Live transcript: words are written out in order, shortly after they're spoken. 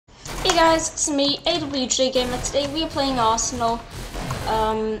Hey guys, it's me, AWJ Gamer. Today we are playing Arsenal.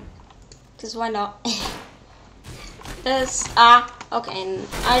 Because why not? Okay, and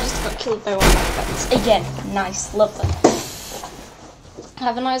I just got killed by one of my friends. Again, nice, love them. I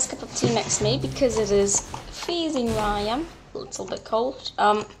have a nice cup of tea next to me because it is freezing where I am. A little bit cold.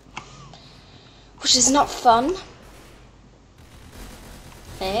 Which is not fun.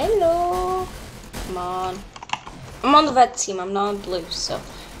 Hello. Come on. I'm on the red team, I'm not on blue, so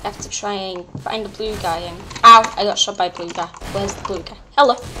I have to try and find the blue guy and... Ow! I got shot by a blue guy. Where's the blue guy?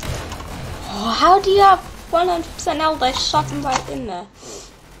 Hello! Oh, how do you have 100% health? I shot him right in there.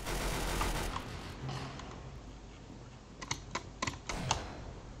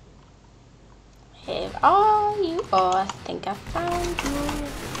 Here are you? Oh, I think I found you.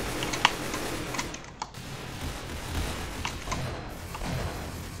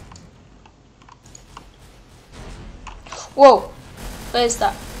 Whoa! Where's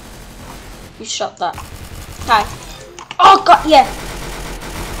that? You shot that. Hi. Oh god, yeah!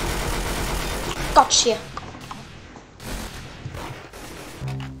 Gotcha.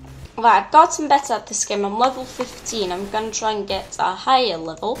 Right, I've gotten better at this game. I'm level 15. I'm gonna try and get a higher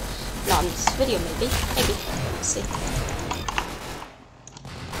level. Not in this video, maybe. Maybe. Let's see.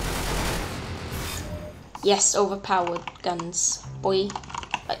 Yes, overpowered guns. Boy.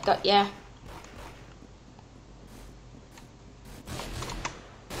 I got, yeah.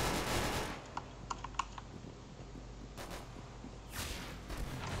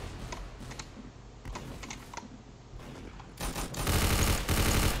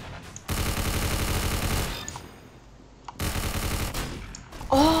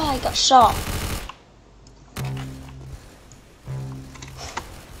 Oh, I got shot.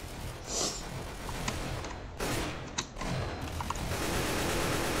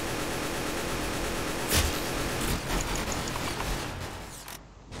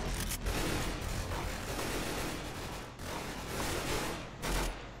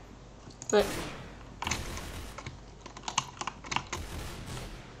 But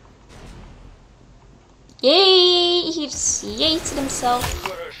yay! He just yeeted himself.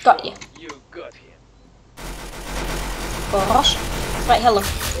 Got you. You got him. Gosh. Right, hello.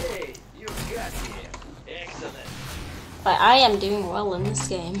 Hey, you got him. Excellent. Right, I am doing well in this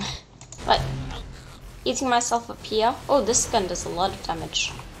game. Right. Eating myself up here. Oh, this gun does a lot of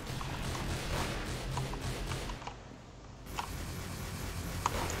damage.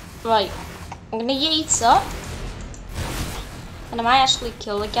 Right. I'm gonna yeet up. And I might actually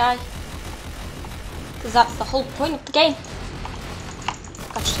kill the guy. Because that's the whole point of the game.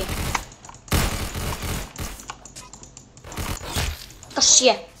 Gotcha.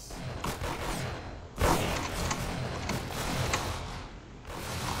 Gotcha.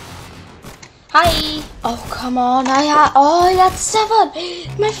 Hi. Oh, come on. I had 7.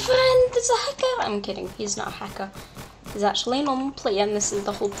 My friend is a hacker. I'm kidding. He's not a hacker. He's actually a normal player, and this is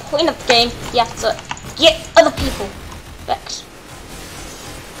the whole point of the game. You have to get other people vexed.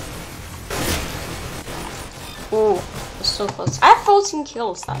 Oh, we're so close. I have 14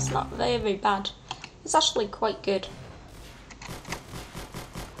 kills. That's not very, very bad. It's actually quite good.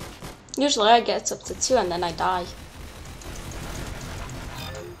 Usually I get up to 2 and then I die.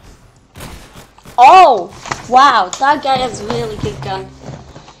 Oh, wow. That guy has a really good gun.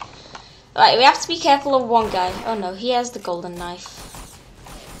 Right, we have to be careful of one guy. Oh no, he has the golden knife.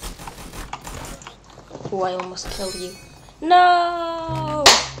 Oh, I almost killed you. No!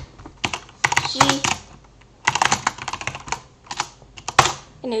 Gee.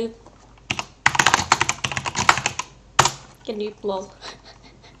 Noob. Get noob, lol.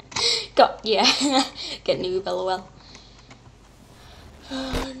 Got, yeah. Get noob, lol.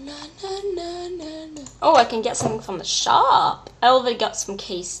 Oh, I can get something from the shop. I already got some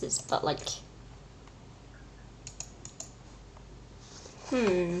cases, but like...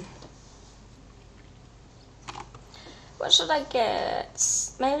 What should I get?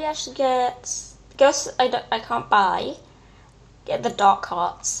 Maybe I should get... Ghost I can't buy. Get the dark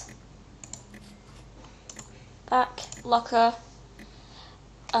hearts. Back, locker.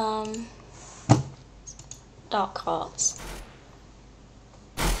 Dark hearts.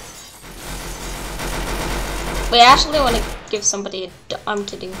 Wait, I actually want to give somebody a... I'm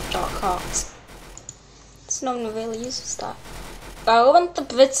kidding, dark hearts. It's no one really uses that. But I want the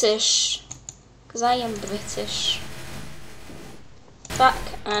British. Because I am British. Back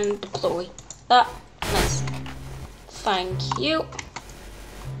and deploy. That, nice. Thank you.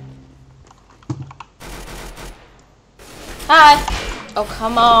 Hi! Oh,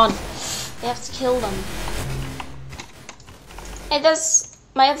 come on. You have to kill them. Hey, there's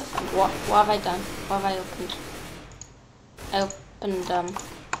my other friend. What have I done? What have I opened? I opened,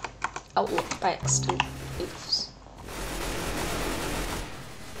 outlook by accident. Oops.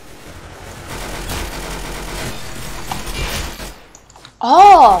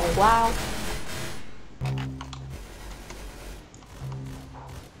 Oh, wow.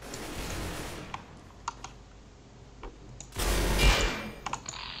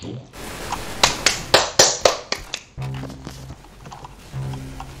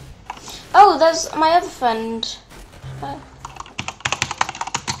 Oh, there's my other friend.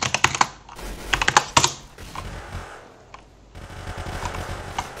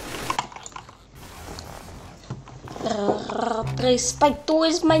 Spike2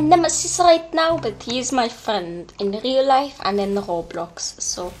 is my nemesis right now, but he is my friend in real life and in Roblox.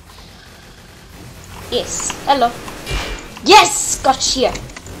 So, yes. Hello. Yes, gotcha.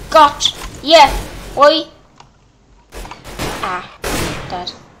 Got. Yeah. Oi. Ah,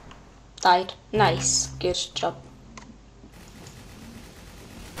 dead. Died. Nice. Good job.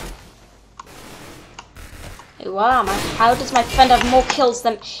 Wow, how does my friend have more kills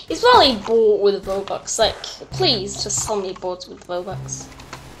than... He's really bored with Robux. Like, please, just tell me bored with Robux.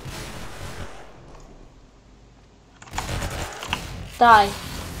 Die.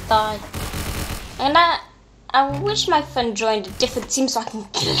 Die. And I wish my friend joined a different team so I can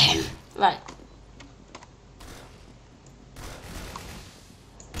kill him. Right.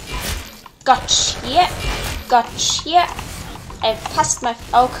 Gotcha. Yeah. Gotcha. Yeah. I passed my...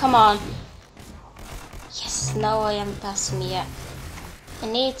 Oh, come on. Yes, no, I haven't passed him yet. I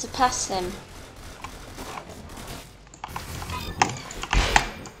need to pass him.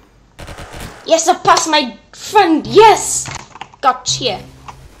 Yes, I passed my friend. Yes. Gotcha.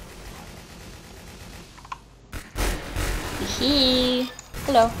 Hee.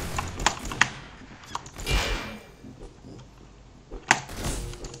 Hello.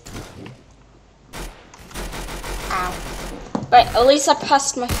 Ow. Right, at least I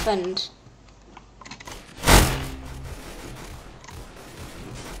passed my friend.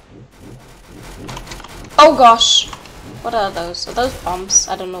 Oh gosh. What are those? Are those bombs?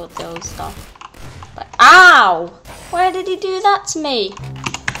 I don't know what those are. But ow! Why did he do that to me?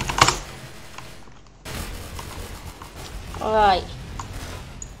 Alright.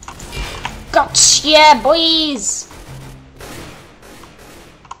 Gotcha, boys!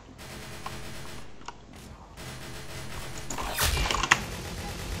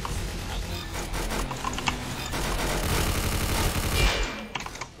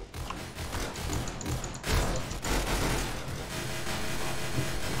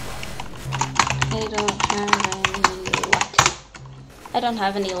 I don't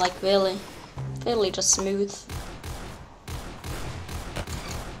have any luck, really. Really just smooth.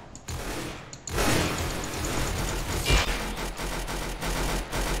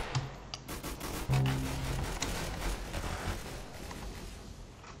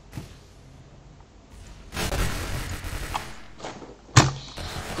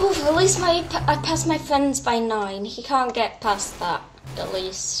 Oof, at least I passed my friends by 9. He can't get past that, at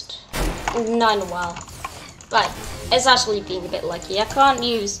least. Not in a while. Right, it's actually being a bit lucky. I can't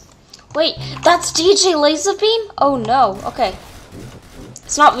use... Wait, that's DJ Laser Beam? Oh no, okay.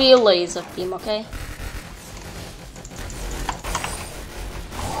 It's not real Laser Beam, okay?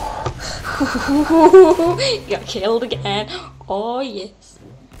 Got killed again. Oh yes.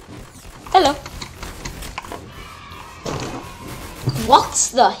 Hello. What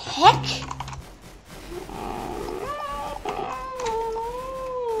the heck?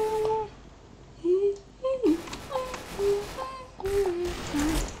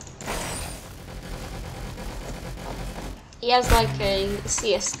 He has like a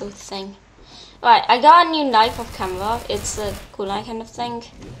CS:GO thing. Right, I got a new knife off camera. It's a kunai kind of thing.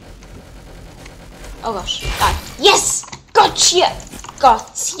 Oh gosh. Die. Yes! Gotcha!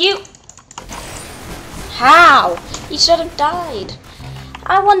 Got you! How? He should have died.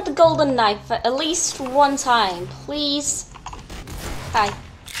 I want the golden knife at least one time, please. Hi.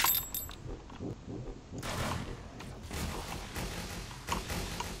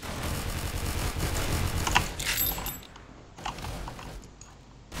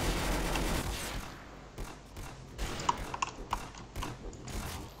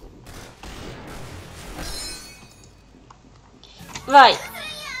 Right.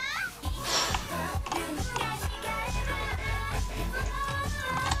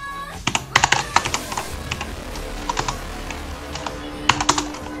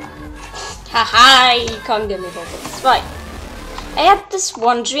 Haha, you can't give me bubbles. Right. I had this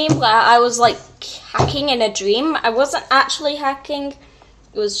one dream where I was like hacking in a dream. I wasn't actually hacking.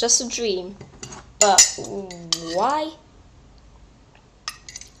 It was just a dream. But why?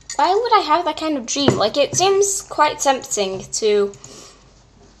 Why would I have that kind of dream? Like, it seems quite tempting to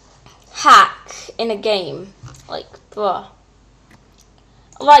hack in a game. Like, bruh.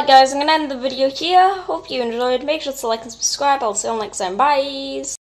 Alright guys, I'm going to end the video here. Hope you enjoyed. Make sure to like and subscribe. I'll see you on next time. Bye!